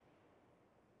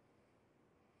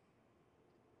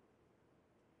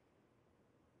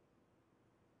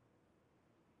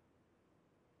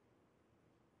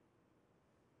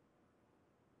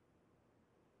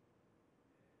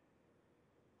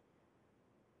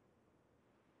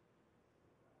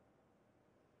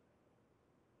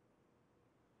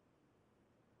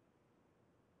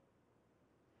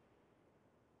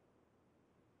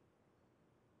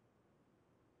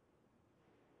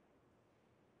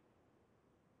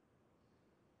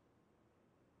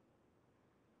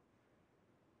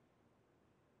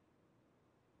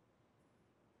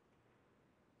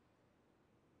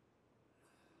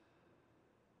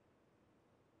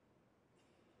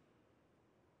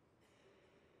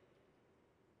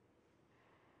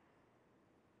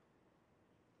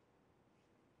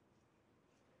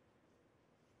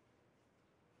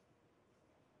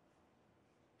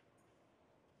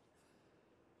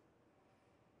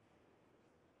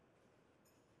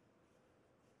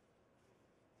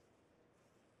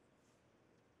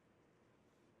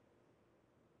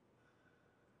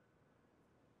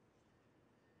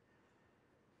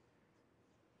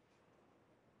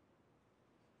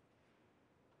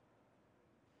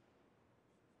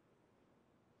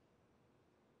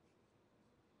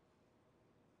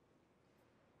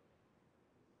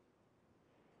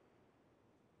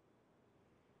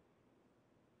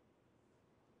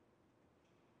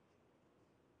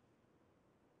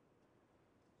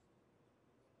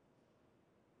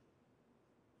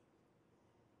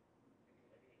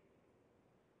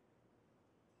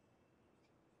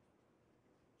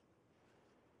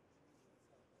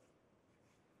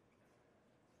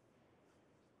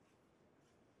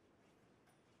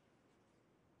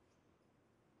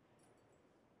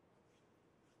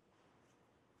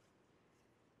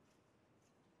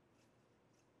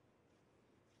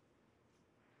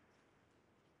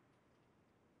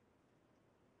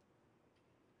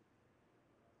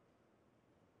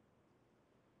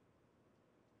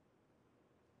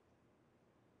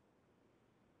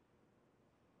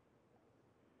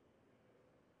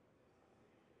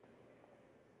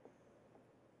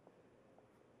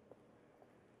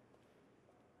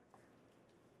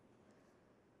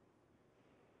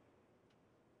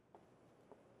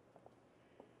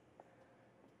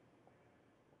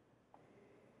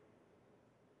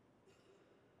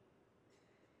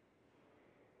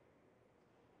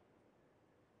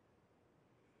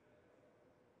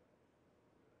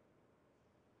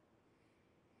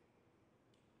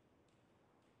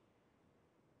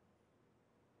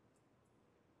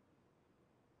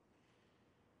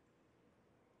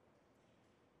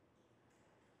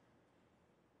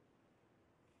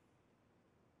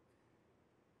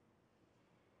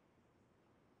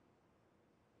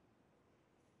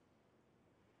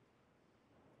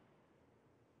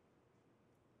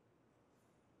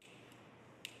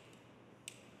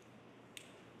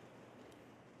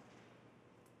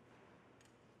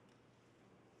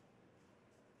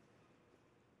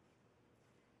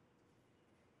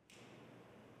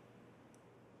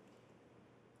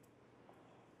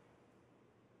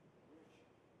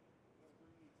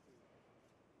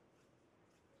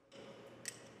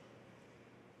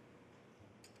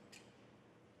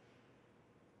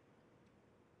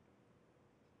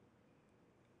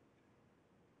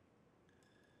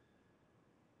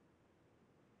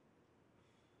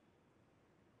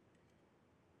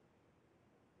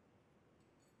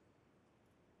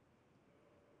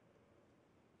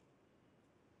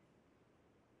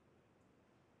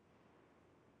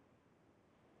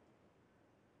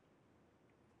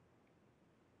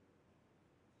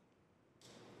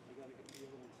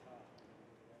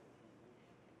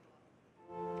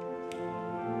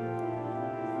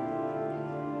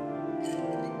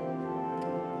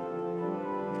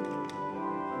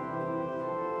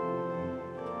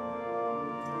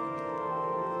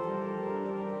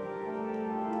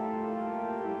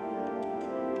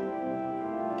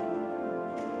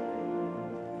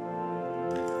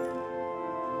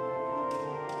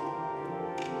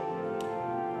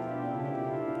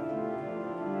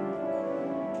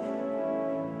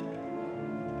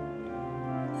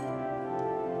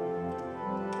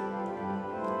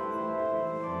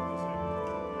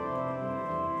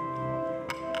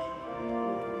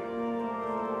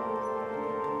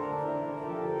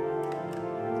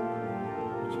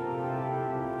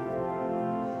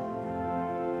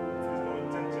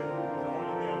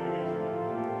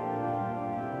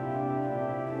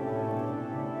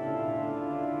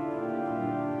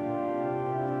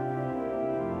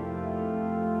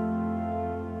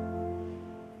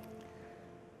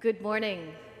Good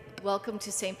morning. Welcome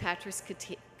to St. Patrick's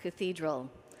Cathedral.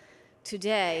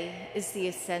 Today is the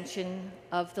Ascension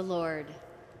of the Lord.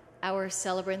 Our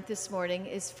celebrant this morning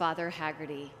is Father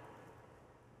Haggerty.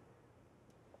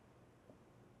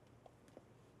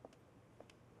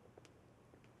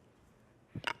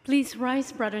 Please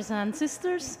rise, brothers and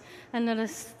sisters, and let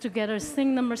us together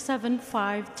sing number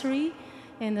 753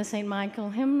 in the St.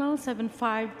 Michael hymnal,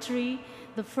 753,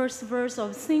 the first verse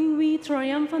of Sing We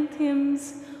Triumphant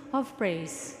Hymns of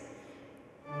Praise.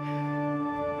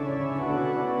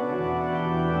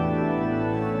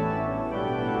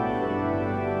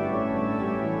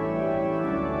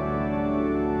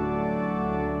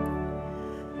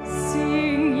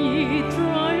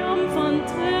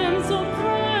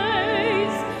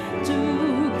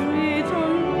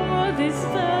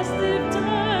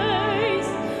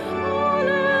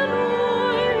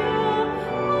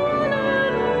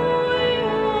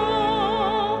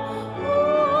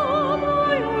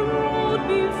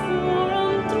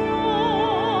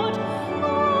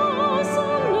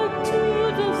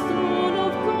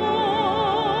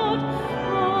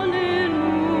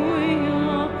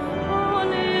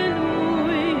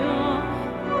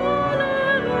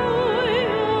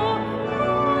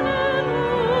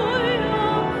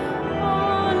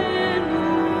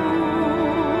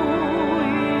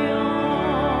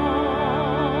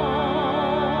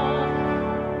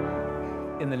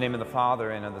 In the name of the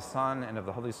Father, and of the Son, and of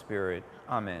the Holy Spirit.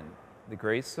 Amen. The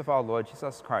grace of our Lord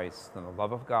Jesus Christ, and the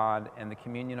love of God, and the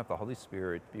communion of the Holy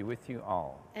Spirit be with you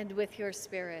all. And with your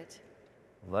spirit.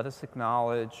 Let us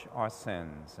acknowledge our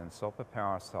sins and so prepare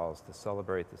ourselves to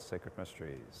celebrate the sacred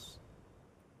mysteries.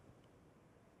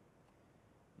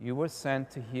 You were sent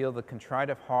to heal the contrite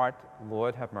of heart.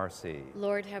 Lord, have mercy.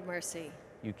 Lord, have mercy.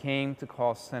 You came to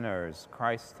call sinners.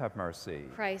 Christ, have mercy.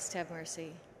 Christ, have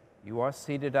mercy. You are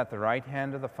seated at the right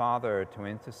hand of the Father to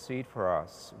intercede for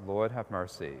us. Lord, have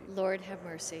mercy. Lord, have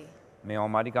mercy. May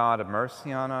Almighty God have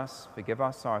mercy on us, forgive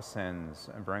us our sins,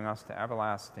 and bring us to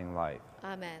everlasting life.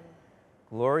 Amen.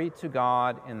 Glory to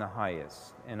God in the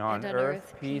highest, and on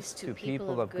earth peace to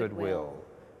people of good will.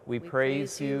 We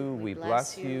praise you, we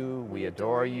bless you, we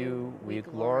adore you, we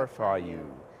glorify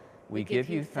you. We give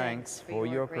you thanks for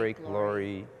your great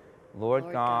glory,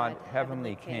 Lord God,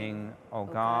 Heavenly King, O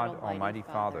God, Almighty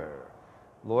Father,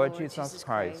 Lord Jesus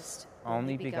Christ,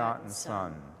 only begotten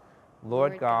Son,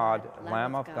 Lord God,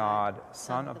 Lamb of God,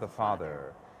 Son of the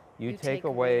Father, you take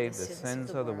away the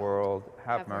sins of the world,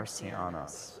 have mercy on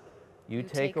us. You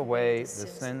take away the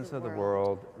sins of the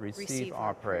world, receive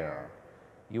our prayer.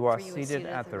 You are seated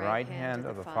at the right hand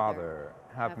of the Father,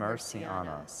 have mercy on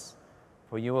us.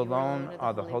 For you alone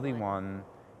are the Holy One,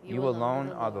 you alone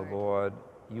are the Lord,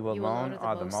 you alone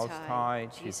are the Most High,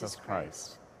 Jesus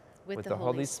Christ, with the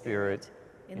Holy Spirit,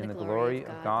 in the glory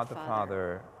of God the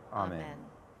Father. Amen.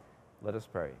 Let us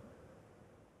pray.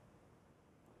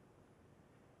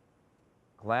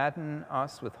 Gladden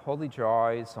us with holy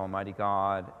joys, Almighty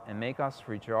God, and make us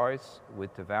rejoice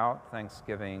with devout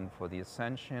thanksgiving, for the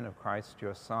ascension of Christ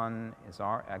your Son is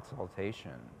our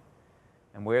exaltation.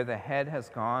 And where the head has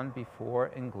gone before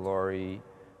in glory,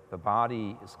 the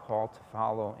body is called to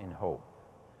follow in hope.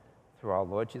 Through our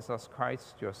Lord Jesus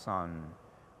Christ, your Son,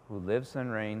 who lives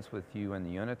and reigns with you in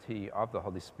the unity of the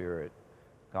Holy Spirit,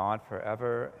 God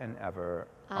forever and ever.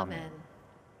 Amen.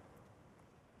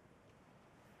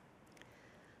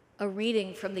 A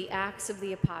reading from the Acts of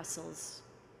the Apostles.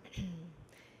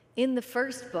 In the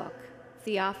first book,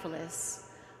 Theophilus,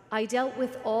 I dealt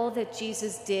with all that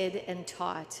Jesus did and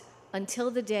taught until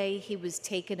the day he was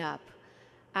taken up,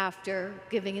 after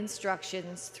giving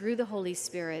instructions through the Holy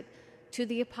Spirit to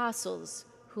the apostles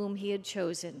whom he had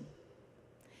chosen.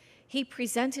 He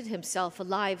presented himself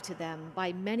alive to them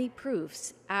by many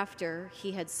proofs after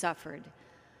he had suffered,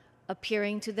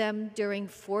 appearing to them during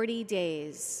 40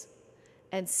 days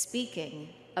and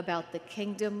speaking about the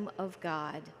kingdom of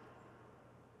God.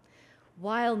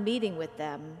 While meeting with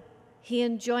them, he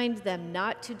enjoined them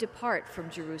not to depart from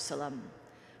Jerusalem,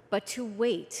 but to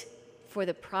wait for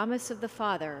the promise of the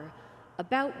Father,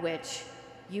 about which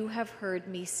you have heard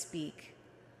me speak.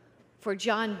 For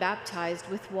John baptized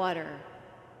with water,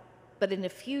 but in a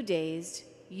few days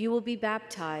you will be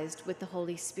baptized with the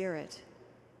Holy Spirit.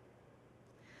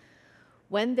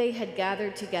 When they had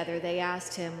gathered together, they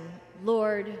asked him,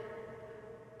 Lord,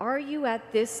 are you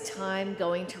at this time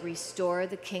going to restore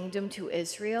the kingdom to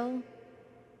Israel?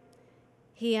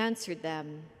 He answered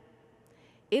them,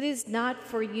 It is not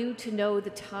for you to know the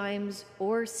times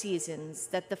or seasons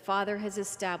that the Father has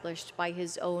established by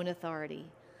his own authority,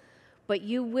 but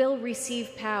you will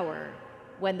receive power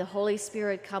when the Holy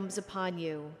Spirit comes upon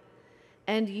you,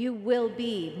 And you will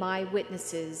be my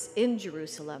witnesses in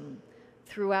Jerusalem,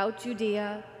 throughout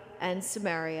Judea and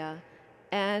Samaria,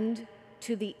 and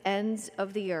to the ends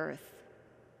of the earth."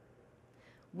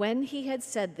 When he had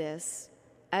said this,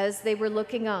 as they were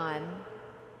looking on,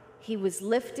 he was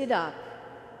lifted up,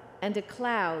 and a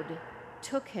cloud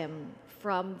took him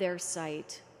from their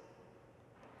sight.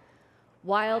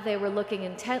 While they were looking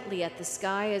intently at the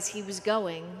sky as he was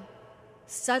going,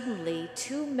 suddenly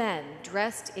 2 men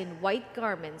dressed in white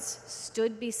garments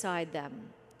stood beside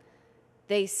them.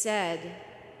 They said,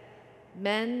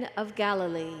 "Men of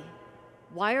Galilee,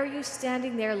 why are you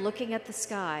standing there looking at the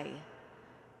sky?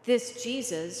 This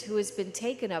Jesus, who has been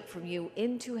taken up from you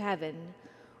into heaven,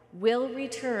 will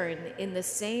return in the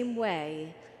same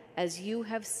way as you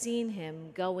have seen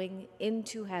him going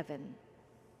into heaven."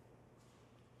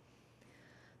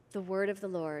 The word of the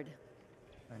Lord.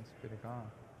 Thanks be to God.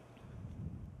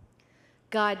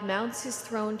 God mounts his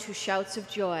throne to shouts of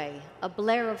joy, a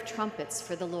blare of trumpets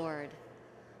for the Lord.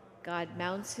 God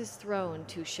mounts his throne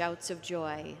to shouts of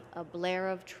joy, a blare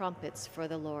of trumpets for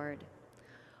the Lord.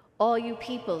 All you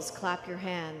peoples, clap your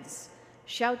hands.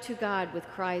 Shout to God with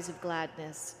cries of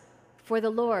gladness. For the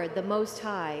Lord, the Most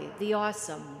High, the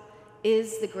Awesome,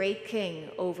 is the great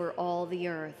King over all the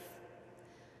earth.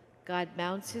 God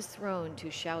mounts his throne to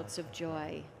shouts of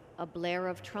joy, a blare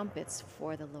of trumpets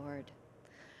for the Lord.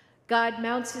 God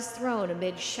mounts his throne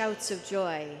amid shouts of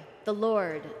joy, the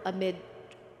Lord amid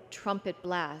trumpet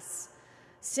blasts.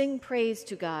 Sing praise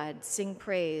to God, sing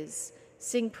praise.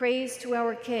 Sing praise to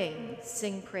our King,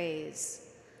 sing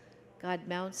praise. God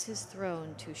mounts his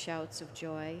throne to shouts of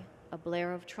joy, a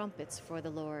blare of trumpets for the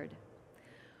Lord.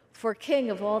 For King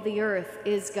of all the earth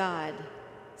is God.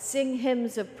 Sing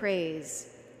hymns of praise.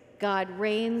 God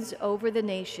reigns over the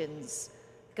nations.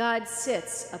 God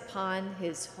sits upon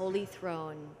his holy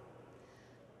throne.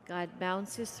 God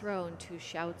mounts his throne to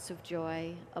shouts of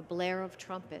joy, a blare of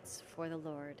trumpets for the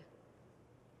Lord.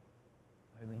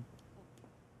 Eileen.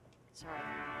 Sorry.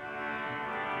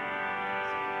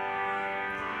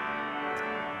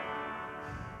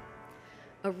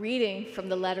 A reading from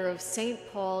the letter of St.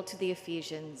 Paul to the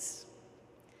Ephesians.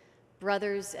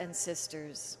 Brothers and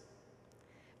sisters,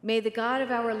 may the God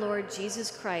of our Lord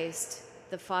Jesus Christ,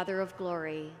 the Father of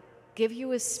glory, give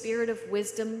you a spirit of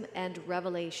wisdom and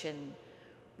revelation,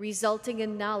 resulting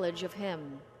in knowledge of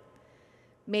him.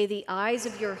 May the eyes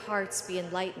of your hearts be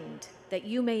enlightened, that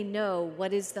you may know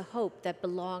what is the hope that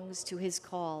belongs to his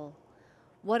call,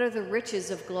 what are the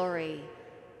riches of glory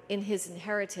in his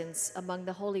inheritance among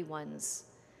the holy ones,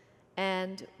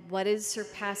 and what is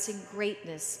surpassing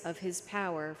greatness of his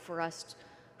power for us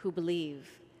who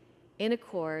believe, in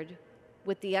accord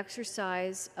with the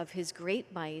exercise of his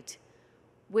great might,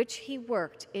 which he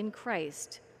worked in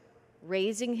Christ,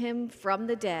 raising him from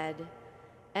the dead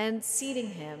and seating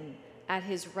him at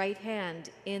his right hand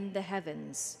in the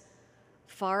heavens,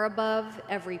 far above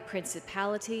every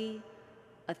principality,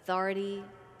 authority,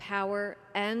 power,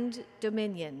 and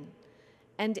dominion,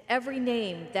 and every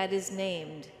name that is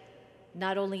named,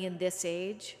 not only in this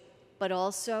age, but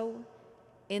also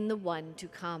in the one to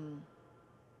come.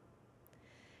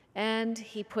 And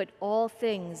he put all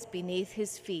things beneath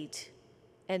his feet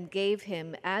and gave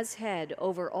him as head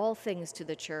over all things to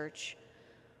the church,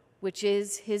 which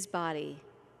is his body,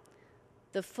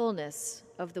 the fullness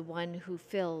of the one who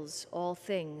fills all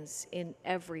things in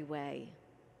every way.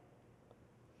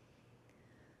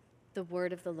 The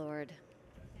word of the Lord.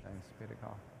 Thanks be to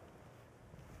God.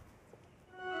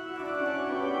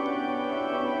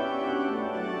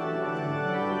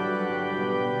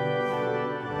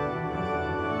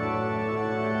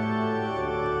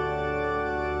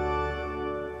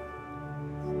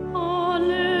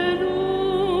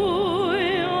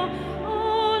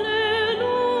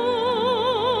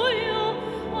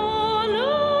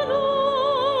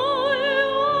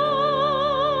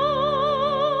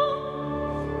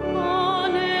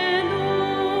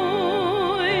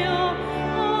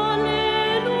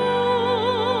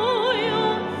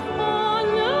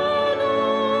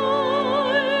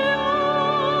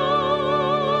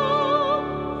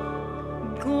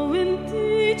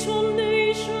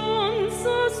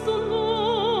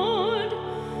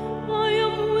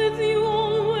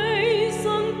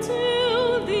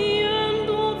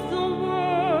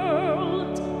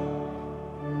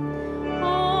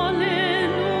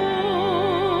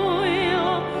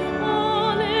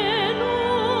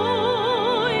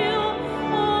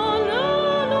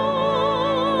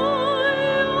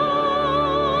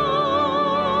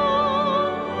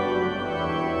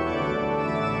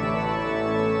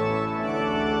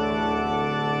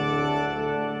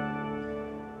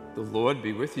 The Lord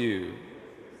be with you.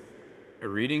 A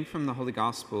reading from the Holy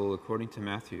Gospel according to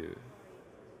Matthew.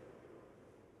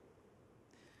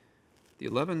 The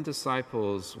 11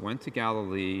 disciples went to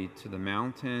Galilee, to the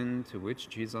mountain to which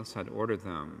Jesus had ordered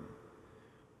them.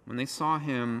 When they saw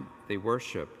him, they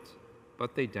worshipped,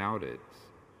 but they doubted.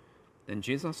 Then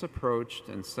Jesus approached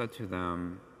and said to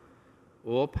them,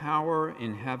 "All power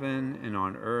in heaven and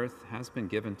on earth has been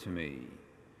given to me.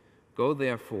 Go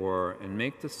therefore and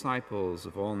make disciples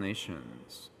of all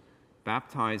nations,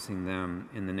 baptizing them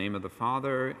in the name of the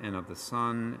Father and of the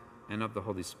Son and of the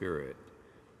Holy Spirit,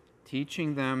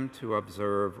 teaching them to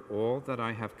observe all that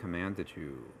I have commanded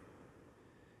you.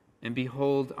 And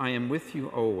behold, I am with you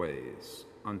always,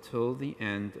 until the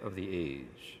end of the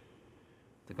age."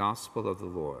 The Gospel of the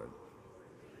Lord.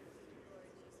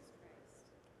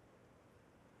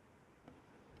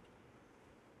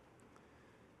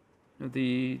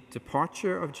 The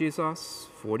departure of Jesus,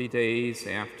 40 days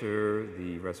after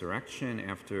the resurrection,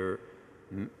 after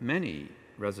many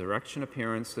resurrection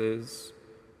appearances,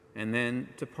 and then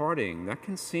departing, that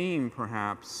can seem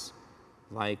perhaps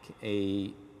like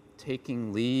a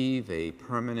taking leave, a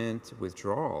permanent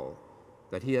withdrawal,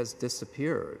 that he has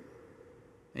disappeared.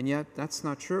 And yet that's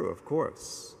not true, of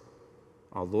course.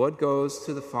 Our Lord goes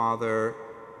to the Father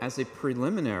as a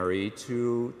preliminary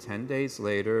to 10 days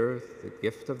later, the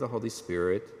gift of the Holy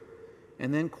Spirit,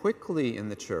 and then quickly in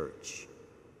the church.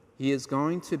 He is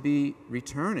going to be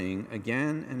returning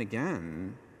again and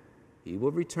again. He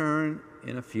will return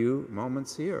in a few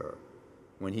moments here,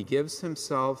 when he gives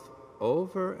himself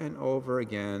over and over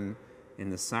again in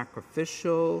the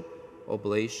sacrificial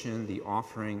oblation, the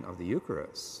offering of the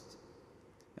Eucharist.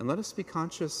 And let us be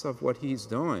conscious of what he's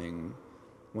doing.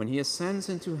 When he ascends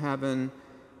into heaven,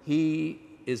 he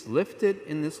is lifted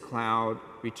in this cloud,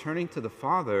 returning to the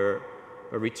Father,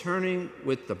 but returning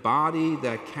with the body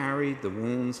that carried the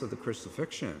wounds of the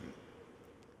crucifixion.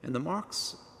 And the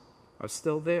marks are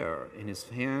still there in his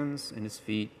hands, in his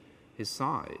feet, his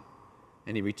side.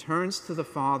 And he returns to the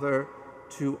Father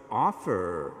to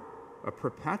offer a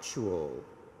perpetual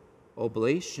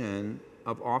oblation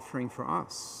of offering for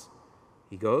us.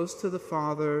 He goes to the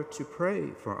Father to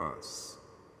pray for us.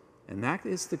 And that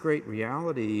is the great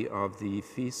reality of the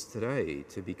feast today,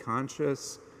 to be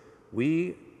conscious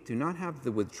we do not have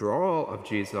the withdrawal of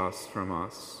Jesus from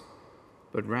us,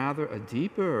 but rather a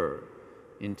deeper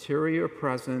interior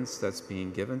presence that's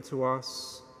being given to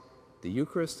us, the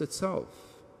Eucharist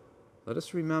itself. Let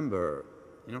us remember,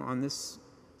 on this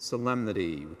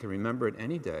solemnity, we can remember it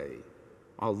any day,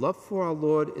 our love for our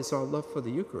Lord is our love for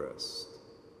the Eucharist.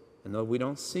 And though we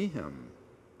don't see him,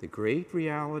 the great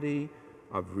reality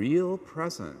of real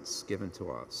presence given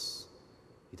to us.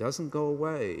 He doesn't go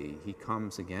away. He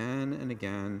comes again and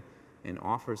again and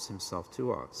offers himself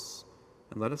to us.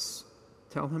 And let us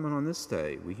tell him on this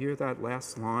day. We hear that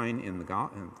last line in the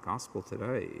Gospel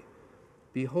today.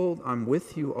 "Behold, I'm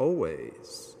with you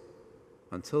always,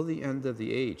 until the end of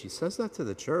the age." He says that to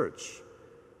the church.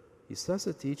 He says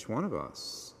it to each one of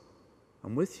us.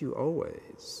 I'm with you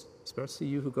always. Especially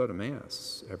you who go to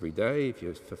Mass every day, if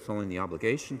you're fulfilling the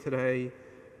obligation today.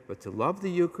 But to love the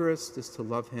Eucharist is to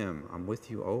love him. I'm with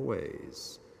you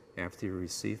always after you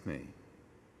receive me.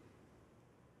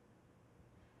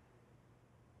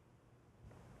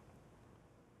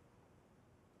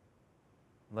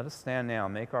 Let us stand now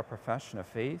and make our profession of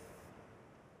faith.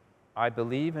 I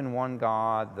believe in one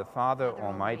God, the Father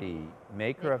Almighty,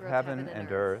 maker of heaven and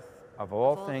earth, of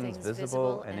all things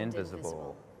visible and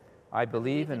invisible. I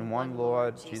believe in one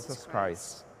Lord, Jesus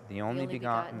Christ, the only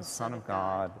begotten Son of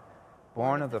God,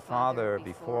 born of the Father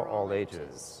before all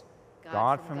ages,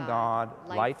 God from God,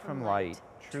 light from light,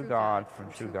 true God from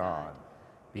true God,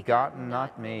 begotten,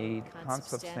 not made,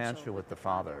 consubstantial with the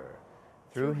Father.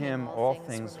 Through him all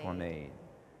things were made.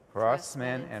 For us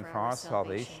men and for our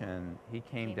salvation, he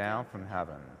came down from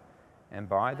heaven, and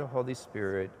by the Holy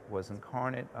Spirit was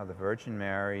incarnate of the Virgin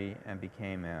Mary and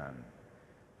became man.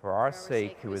 For our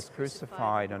sake, he was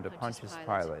crucified under Pontius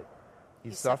Pilate. He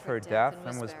suffered death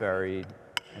and was buried,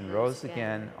 and rose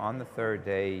again on the third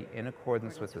day in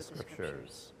accordance with the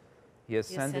Scriptures. He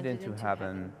ascended into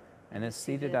heaven and is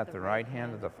seated at the right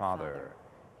hand of the Father.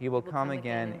 He will come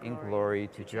again in glory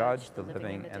to judge the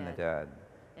living and the dead,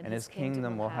 and his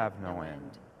kingdom will have no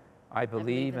end. I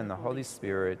believe in the Holy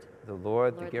Spirit, the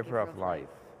Lord, the giver of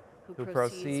life, who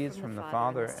proceeds from the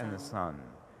Father and the Son,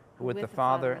 who with the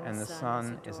Father and the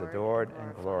Son is adored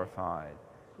and glorified,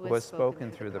 who has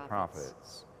spoken through the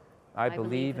prophets. I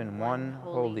believe in one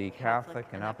holy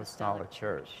Catholic and Apostolic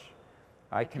Church.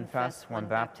 I confess one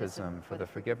baptism for the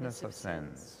forgiveness of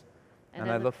sins,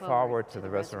 and I look forward to the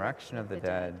resurrection of the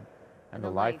dead and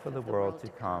the life of the world to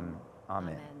come.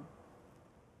 Amen.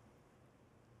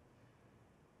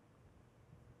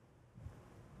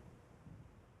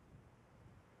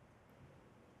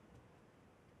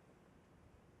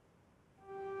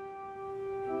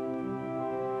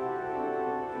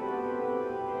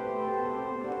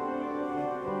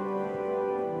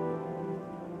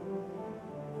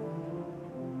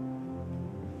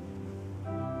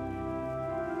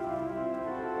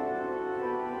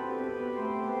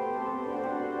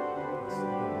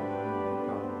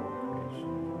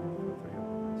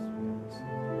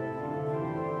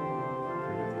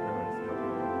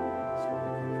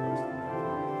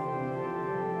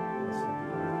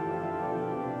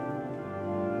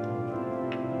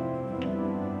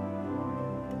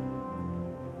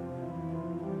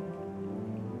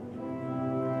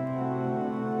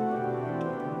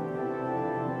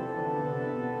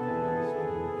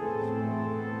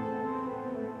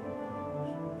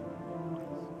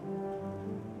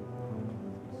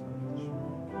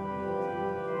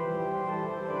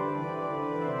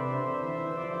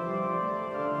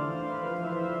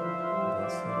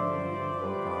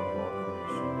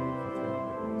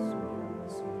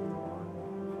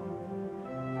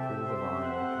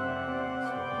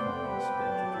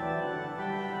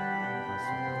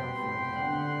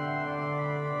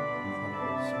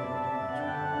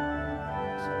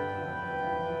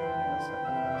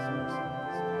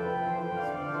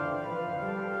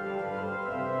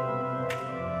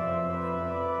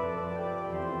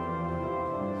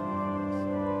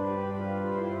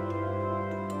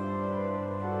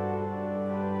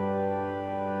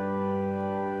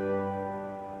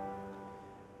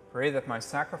 pray that my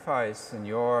sacrifice and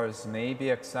yours may be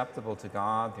acceptable to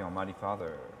God, the Almighty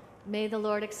Father. May the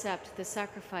Lord accept the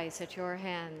sacrifice at your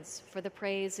hands for the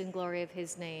praise and glory of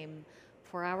his name,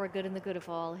 for our good and the good of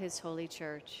all his holy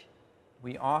church.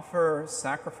 We offer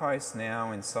sacrifice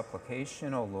now in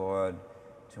supplication, O Lord,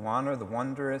 to honor the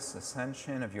wondrous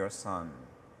ascension of your Son.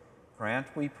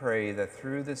 Grant, we pray, that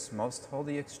through this most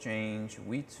holy exchange,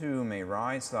 we too may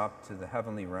rise up to the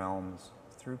heavenly realms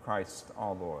through Christ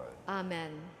our Lord.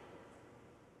 Amen.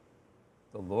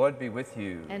 The Lord be with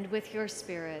you. And with your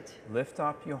spirit. Lift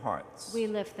up your hearts. We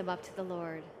lift them up to the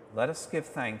Lord. Let us give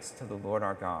thanks to the Lord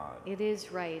our God. It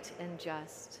is right and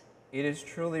just. It is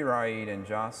truly right and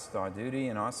just, our duty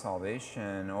and our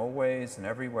salvation, always and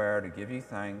everywhere to give you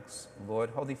thanks, Lord,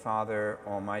 Holy Father,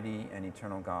 Almighty and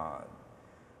eternal God.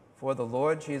 For the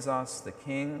Lord Jesus, the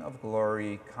King of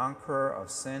glory, conqueror of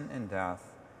sin and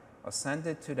death,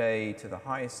 ascended today to the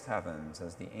highest heavens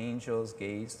as the angels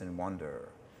gazed in wonder.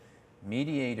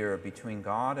 Mediator between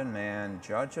God and man,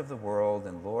 judge of the world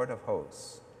and Lord of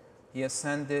hosts, he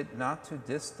ascended not to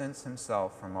distance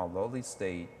himself from our lowly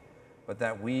state, but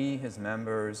that we, his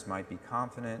members, might be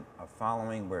confident of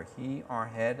following where he, our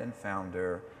head and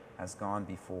founder, has gone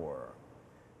before.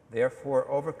 Therefore,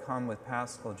 overcome with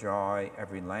paschal joy,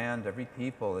 every land, every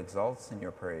people exults in your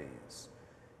praise,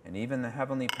 and even the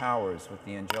heavenly powers with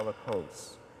the angelic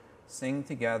hosts sing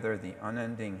together the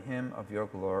unending hymn of your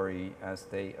glory as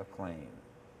they acclaim.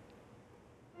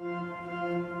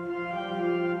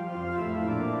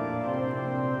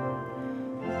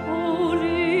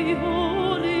 Holy,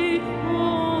 holy,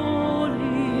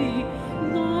 holy,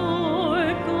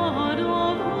 Lord God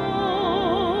of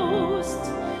hosts,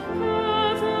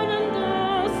 heaven and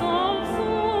earth are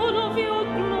full of your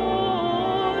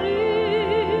glory.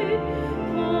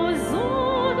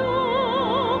 Hosanna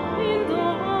in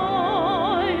the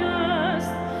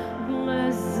highest.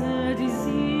 Blessed is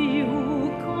he who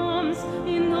comes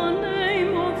in the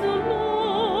name of the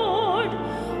Lord.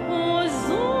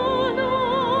 Hosanna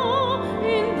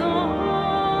in the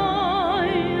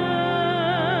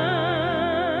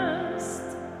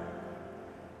highest.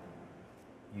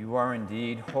 You are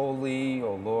indeed holy,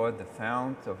 O Lord, the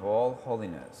fount of all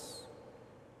holiness.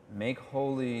 Make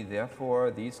holy,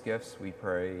 therefore, these gifts, we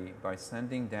pray, by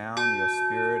sending down your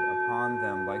Spirit upon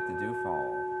them like the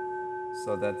dewfall,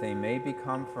 so that they may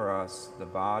become for us the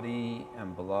body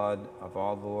and blood of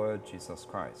our Lord Jesus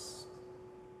Christ.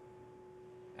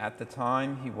 At the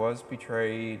time he was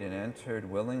betrayed and entered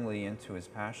willingly into his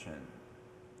passion,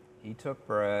 he took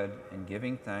bread and,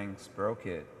 giving thanks, broke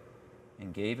it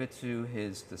and gave it to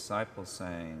his disciples,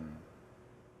 saying,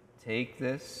 "Take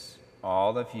this,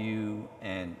 all of you,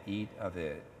 and eat of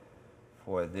it,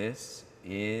 for this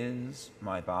is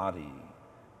my body,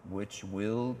 which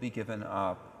will be given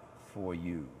up for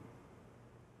you."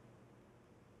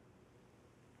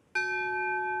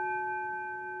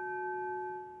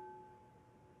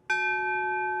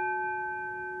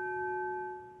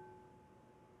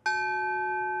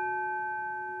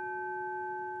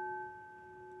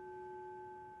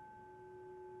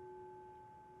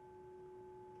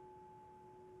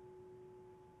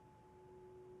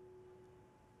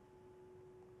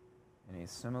 In a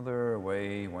similar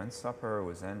way, when supper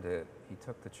was ended, he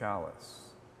took the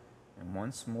chalice, and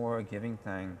once more giving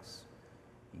thanks,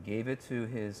 he gave it to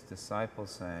his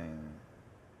disciples, saying,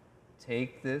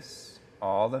 "Take this,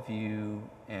 all of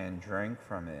you, and drink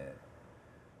from it,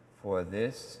 for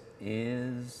this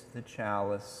is the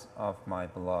chalice of my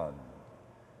blood,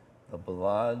 the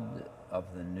blood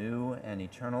of the new and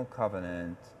eternal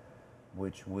covenant,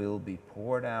 which will be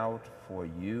poured out for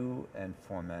you and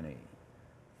for many,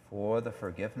 for the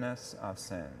forgiveness of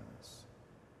sins.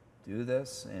 Do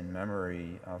this in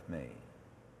memory of me."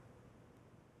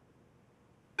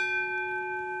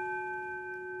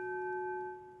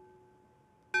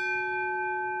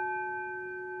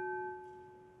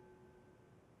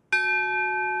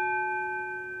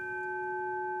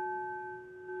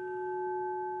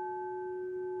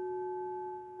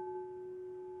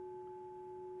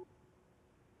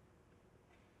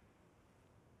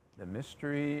 The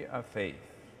mystery of faith.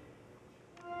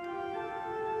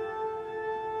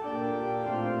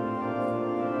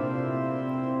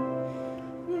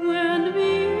 When we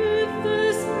eat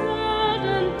this bread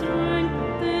and drink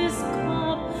this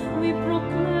cup, we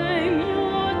proclaim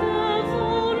your death,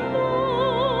 O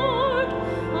Lord,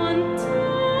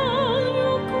 until you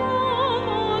come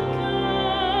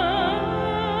again.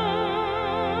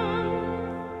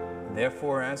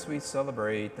 Therefore, as we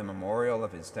celebrate the memorial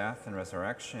of his death and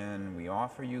resurrection, we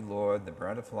offer you, Lord, the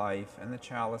bread of life and the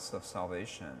chalice of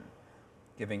salvation,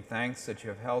 giving thanks that you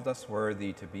have held us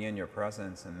worthy to be in your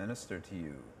presence and minister to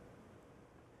you.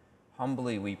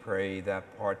 Humbly we pray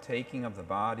that, partaking of the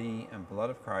body and blood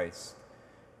of Christ,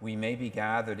 we may be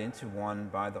gathered into one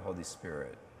by the Holy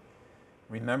Spirit.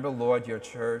 Remember, Lord, your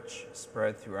church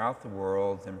spread throughout the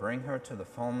world, and bring her to the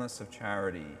fullness of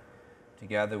charity,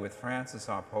 together with Francis,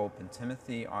 our Pope, and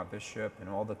Timothy, our Bishop, and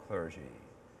all the clergy.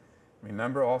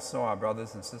 Remember also our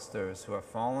brothers and sisters who have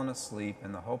fallen asleep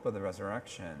in the hope of the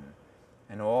resurrection,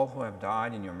 and all who have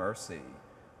died in your mercy.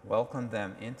 Welcome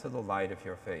them into the light of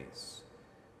your face.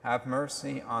 Have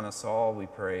mercy on us all, we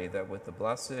pray, that with the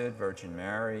Blessed Virgin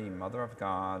Mary, Mother of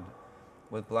God,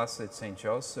 with blessed Saint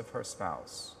Joseph, her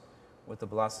spouse, with the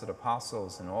blessed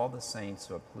apostles and all the saints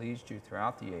who have pleased you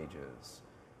throughout the ages,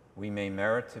 we may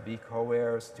merit to be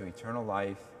co-heirs to eternal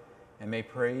life, and may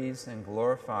praise and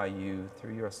glorify you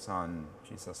through your Son,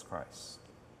 Jesus Christ.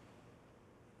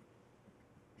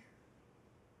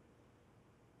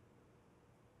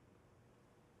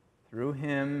 Through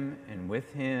him, and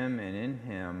with him, and in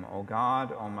him, O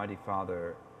God, Almighty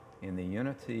Father, in the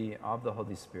unity of the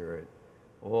Holy Spirit,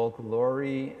 all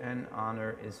glory and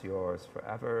honor is yours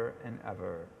forever and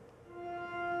ever.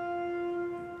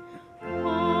 Amen.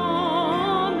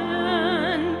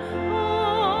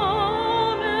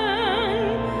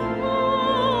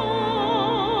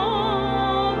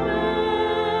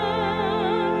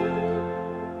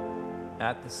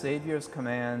 At the Savior's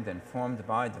command, and formed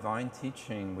by divine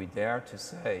teaching, we dare to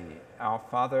say, Our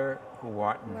Father, who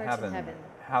art in heaven,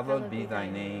 hallowed be thy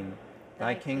name.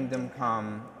 Thy kingdom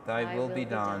come, thy will be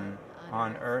done,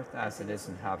 on earth as it is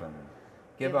in heaven.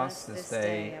 Give us this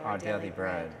day our daily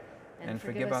bread, and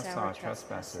forgive us our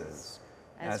trespasses,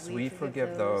 as we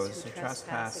forgive those who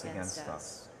trespass against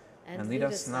us. And lead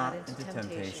us not into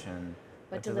temptation,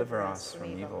 but deliver us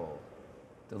from evil.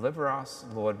 Deliver us,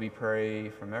 Lord, we pray,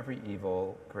 from every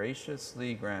evil.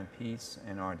 Graciously grant peace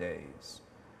in our days,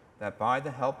 that by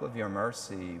the help of your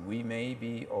mercy we may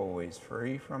be always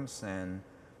free from sin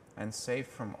and safe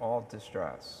from all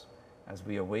distress, as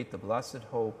we await the blessed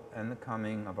hope and the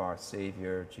coming of our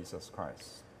Savior, Jesus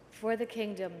Christ. For the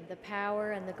kingdom, the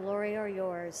power, and the glory are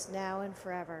yours, now and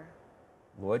forever.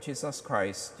 Lord Jesus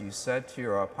Christ, you said to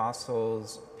your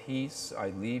apostles, Peace I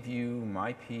leave you,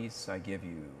 my peace I give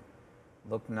you.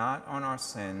 Look not on our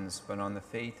sins, but on the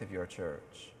faith of your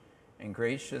church, and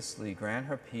graciously grant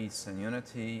her peace and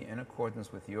unity in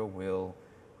accordance with your will,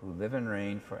 who live and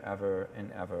reign forever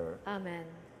and ever. Amen.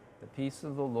 The peace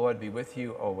of the Lord be with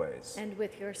you always. And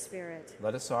with your spirit.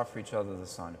 Let us offer each other the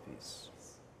sign of peace.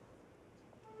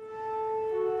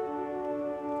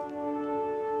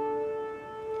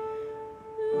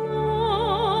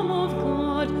 Lamb of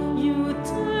God, you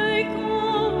take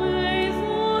away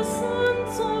the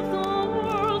sins of the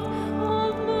world.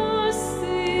 Have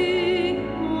mercy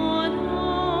on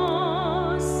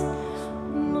us.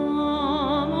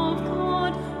 Lamb of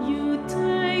God, you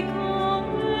take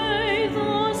away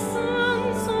the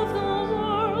sins of the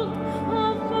world.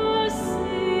 Have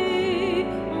mercy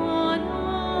on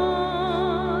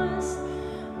us.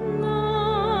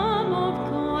 Lamb of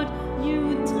God, you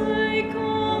take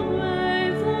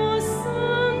away the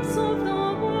sins of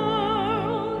the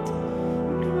world.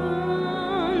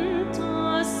 Grant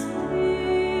us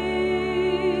peace.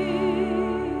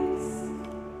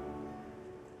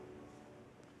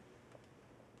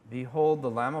 Behold the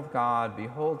Lamb of God,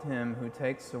 behold him who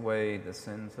takes away the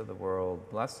sins of the world.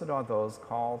 Blessed are those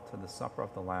called to the supper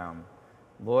of the Lamb.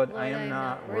 Lord, I am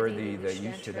not worthy that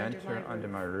you should enter under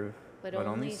my roof, but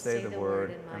only say the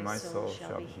word, and my soul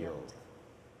shall be healed.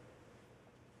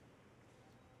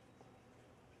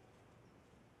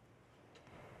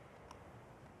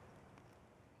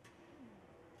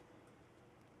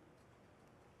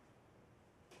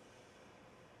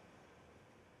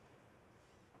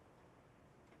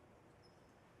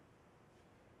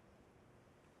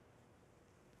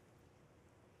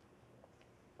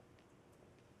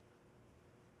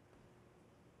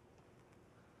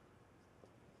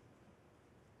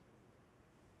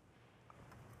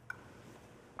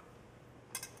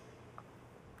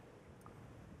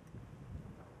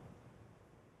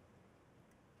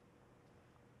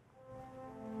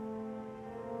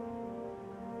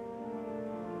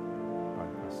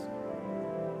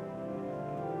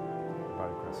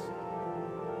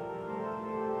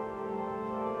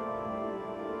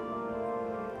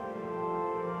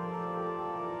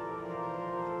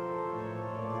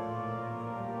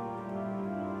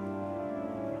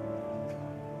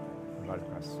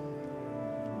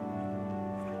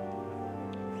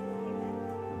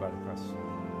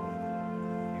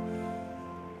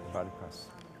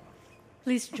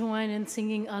 Please join in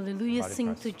singing Alleluia,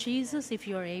 Sing to Jesus if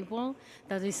you're able.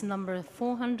 That is number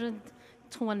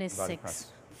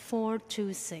 426,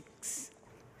 426.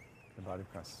 The body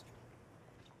of Christ.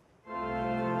 The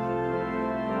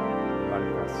body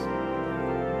of Christ.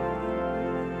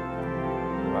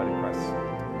 The body of Christ. The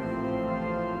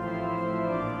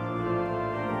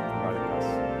body of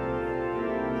Christ.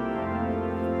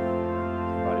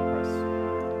 The body of Christ.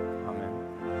 Amen.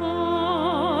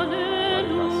 Hallelujah,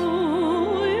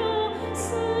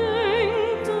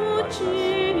 sing to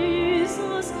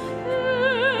Jesus,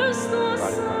 is the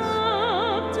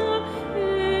scepter,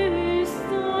 is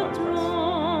the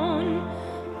throne.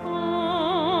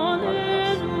 Hallelujah,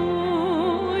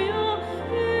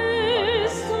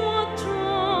 is the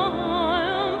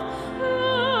triumph,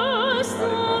 is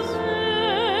the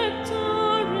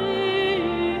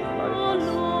victory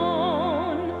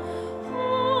alone.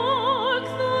 Hark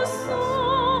the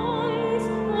songs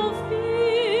of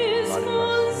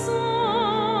peaceful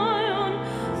Zion,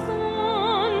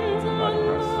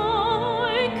 thunder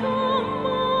like a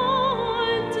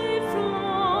mighty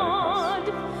flood.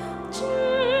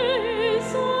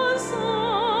 Jesus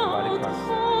out of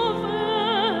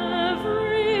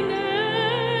every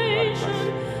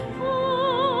nation,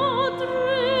 hath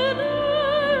redeemed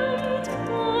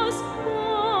us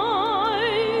by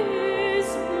His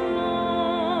blood.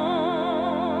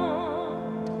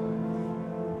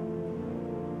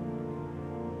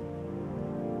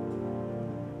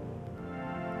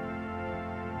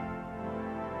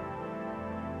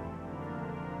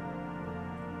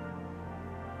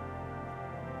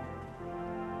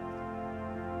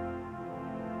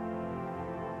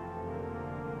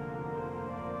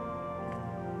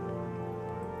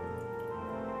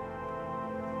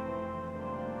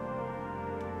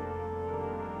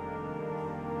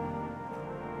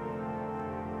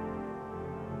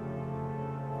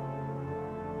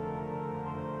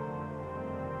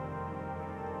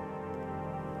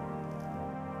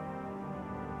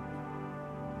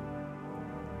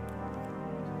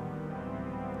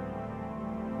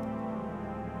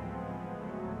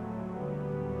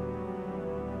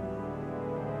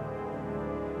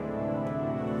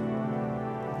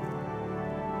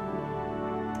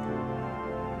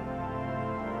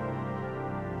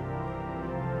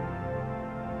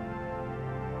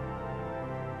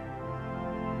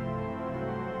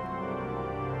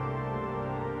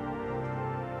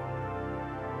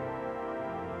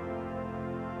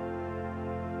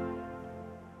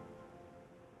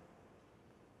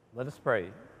 Let us pray.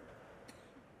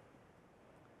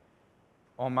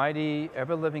 Almighty,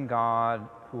 ever-living God,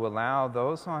 who allow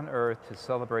those on earth to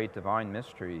celebrate divine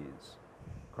mysteries,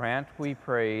 grant, we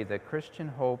pray, that Christian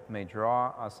hope may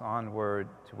draw us onward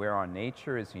to where our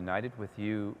nature is united with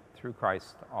you through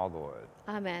Christ our Lord.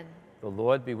 Amen. The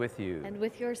Lord be with you. And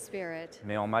with your spirit.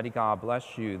 May Almighty God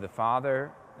bless you, the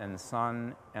Father, and the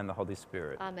Son, and the Holy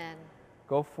Spirit. Amen.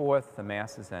 Go forth, the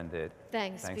Mass is ended.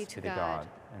 Thanks be to God.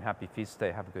 And happy feast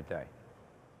day. Have a good day.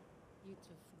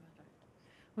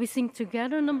 We sing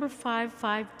together number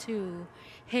 552,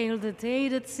 Hail the Day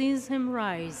That Sees Him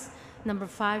Rise. Number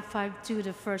 552,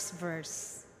 the first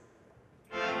verse.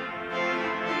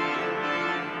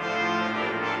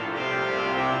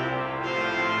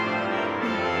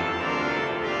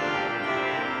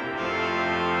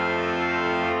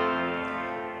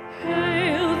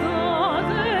 Hail the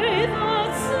day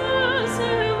that sees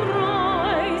him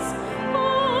rise.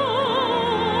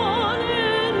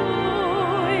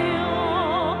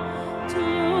 Hallelujah. To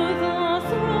the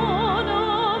throne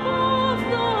above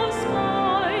the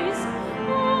skies.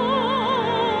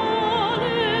 Hallelujah.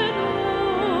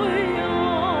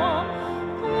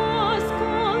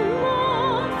 Paschal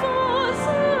Lamb for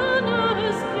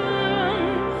sinners slain.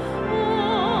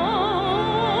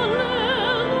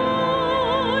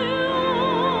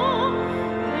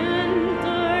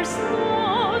 Enters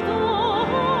now the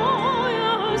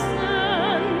highest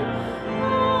end.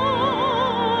 Hallelujah.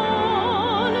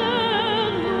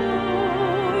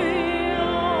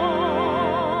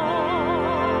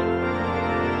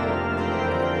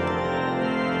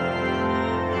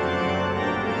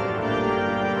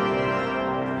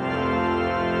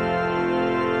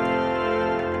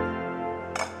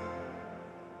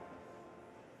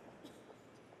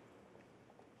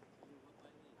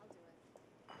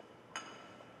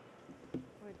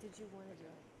 Or did you want to do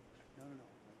it?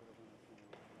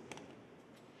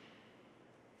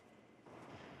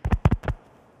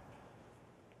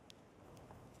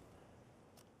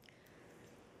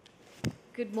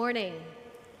 Good morning.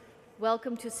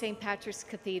 Welcome to St. Patrick's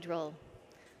Cathedral.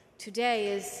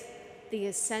 Today is the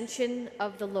Ascension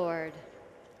of the Lord.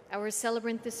 Our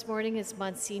celebrant this morning is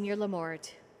Monsignor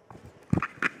Lamorte.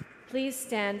 Please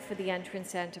stand for the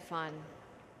entrance antiphon.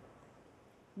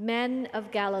 Men of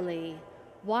Galilee,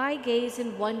 why gaze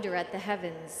in wonder at the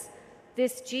heavens?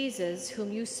 This Jesus,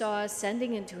 whom you saw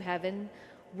ascending into heaven,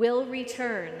 will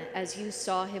return as you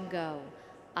saw him go.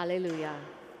 Alleluia.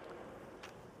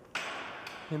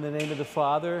 In the name of the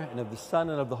Father, and of the Son,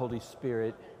 and of the Holy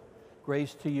Spirit,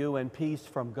 grace to you and peace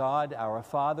from God, our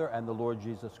Father, and the Lord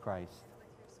Jesus Christ.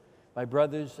 My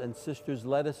brothers and sisters,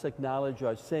 let us acknowledge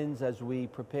our sins as we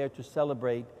prepare to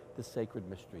celebrate the sacred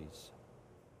mysteries.